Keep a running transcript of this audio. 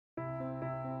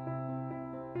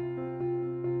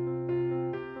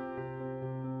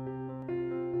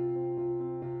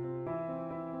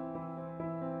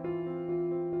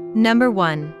Number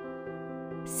 1.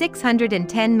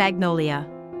 610 Magnolia.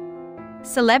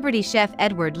 Celebrity chef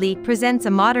Edward Lee presents a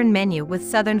modern menu with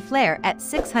Southern flair at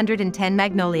 610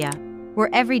 Magnolia, where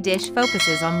every dish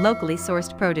focuses on locally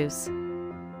sourced produce.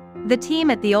 The team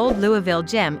at the Old Louisville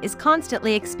Gem is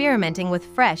constantly experimenting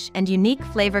with fresh and unique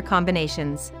flavor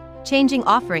combinations, changing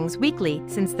offerings weekly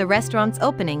since the restaurant's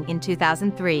opening in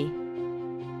 2003.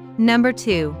 Number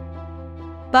 2.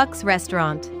 Buck's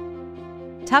Restaurant.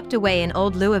 Tucked away in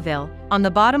Old Louisville, on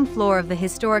the bottom floor of the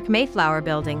historic Mayflower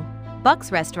Building,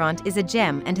 Buck's Restaurant is a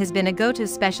gem and has been a go-to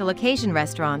special occasion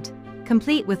restaurant,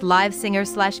 complete with live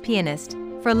singer/pianist,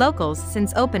 for locals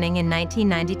since opening in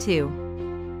 1992.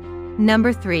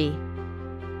 Number 3.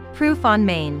 Proof on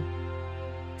Main.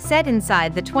 Set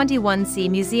inside the 21C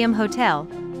Museum Hotel,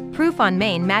 Proof on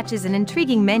Main matches an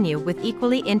intriguing menu with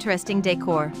equally interesting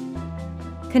decor.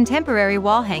 Contemporary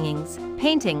wall hangings,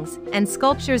 paintings, and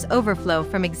sculptures overflow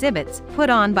from exhibits put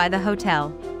on by the hotel.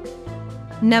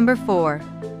 Number 4.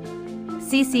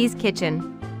 CC's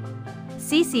Kitchen.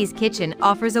 CC's Kitchen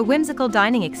offers a whimsical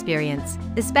dining experience,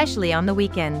 especially on the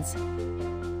weekends.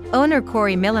 Owner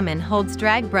Corey Milliman holds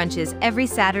drag brunches every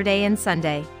Saturday and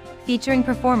Sunday, featuring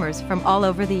performers from all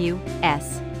over the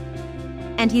U.S.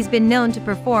 And he's been known to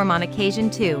perform on occasion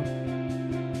too.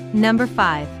 Number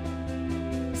 5.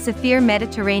 Saphir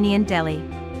Mediterranean Deli.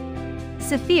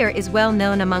 Saphir is well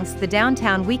known amongst the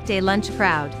downtown weekday lunch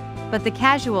crowd, but the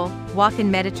casual, walk-in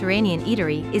Mediterranean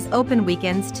eatery is open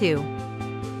weekends too.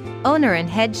 Owner and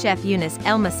head chef Yunus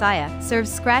El Messiah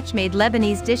serves scratch-made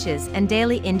Lebanese dishes and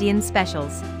daily Indian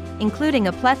specials, including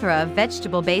a plethora of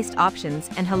vegetable-based options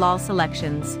and halal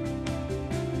selections.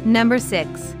 Number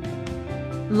 6.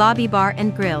 Lobby Bar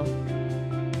and Grill.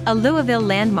 A Louisville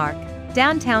landmark,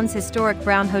 downtown's historic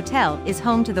Brown Hotel is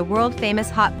home to the world-famous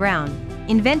hot brown,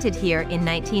 invented here in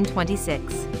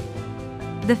 1926.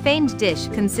 The famed dish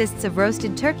consists of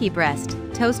roasted turkey breast,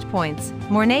 toast points,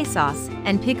 Mornay sauce,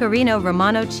 and Pecorino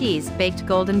Romano cheese baked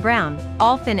golden brown,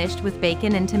 all finished with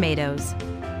bacon and tomatoes.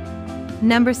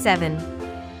 Number 7.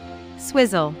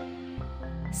 Swizzle.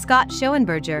 Scott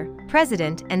Schoenberger,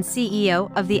 president and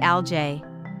CEO of the Al J.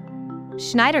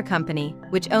 Schneider Company,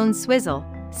 which owns Swizzle,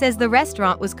 says the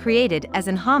restaurant was created as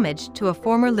an homage to a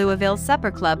former Louisville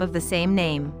supper club of the same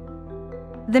name.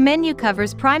 The menu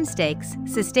covers prime steaks,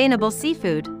 sustainable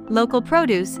seafood, local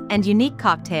produce, and unique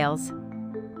cocktails.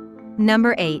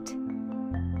 Number 8.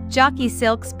 Jockey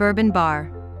Silk's Bourbon Bar.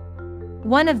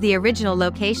 One of the original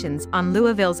locations on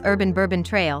Louisville's urban bourbon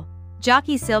trail,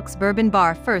 Jockey Silk's Bourbon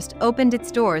Bar first opened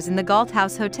its doors in the Galt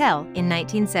House Hotel in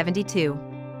 1972.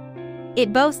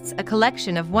 It boasts a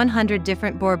collection of 100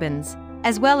 different bourbons,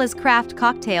 as well as craft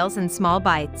cocktails and small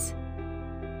bites.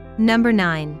 Number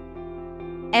 9.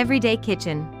 Everyday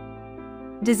Kitchen.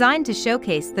 Designed to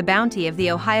showcase the bounty of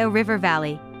the Ohio River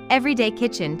Valley, Everyday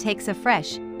Kitchen takes a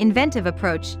fresh, inventive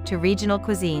approach to regional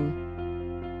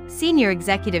cuisine. Senior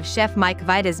Executive Chef Mike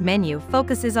Vita's menu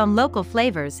focuses on local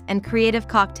flavors and creative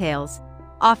cocktails,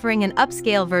 offering an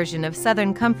upscale version of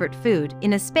Southern comfort food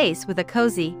in a space with a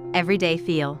cozy, everyday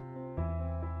feel.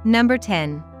 Number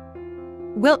 10.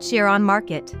 Wiltshire on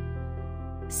Market.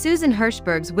 Susan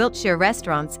Hirschberg's Wiltshire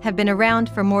restaurants have been around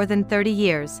for more than 30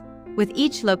 years, with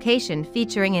each location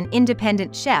featuring an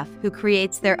independent chef who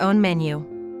creates their own menu.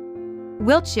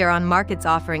 Wiltshire on Market's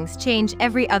offerings change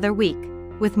every other week,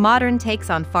 with modern takes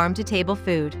on farm-to-table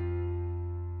food.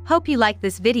 Hope you like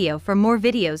this video. For more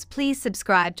videos, please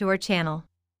subscribe to our channel.